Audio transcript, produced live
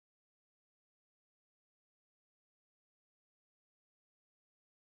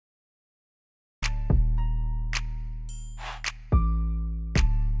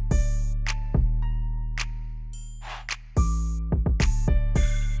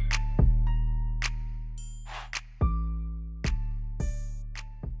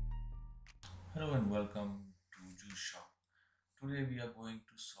Today we are going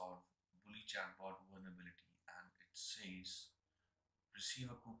to solve bully chatbot vulnerability, and it says receive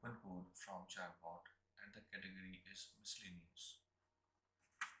a coupon code from chatbot and the category is miscellaneous.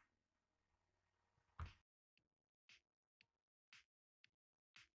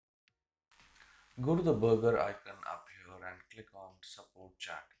 Go to the burger icon up here and click on support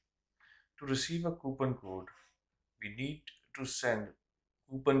chat. To receive a coupon code, we need to send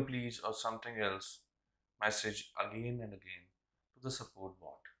coupon please or something else message again and again to the support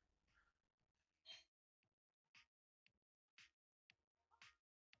bot.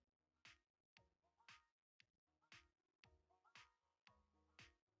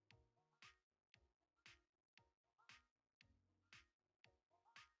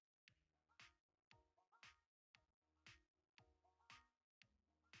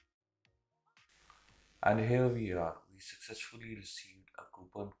 And here we are. We successfully received a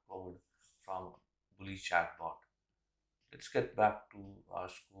coupon code from bully chatbot. Let's get back to our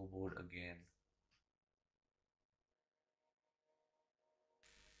scoreboard again.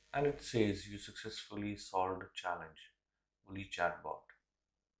 And it says you successfully solved a challenge. Bully chatbot.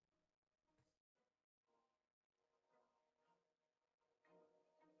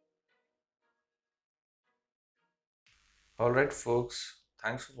 Alright folks,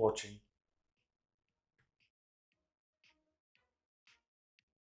 thanks for watching.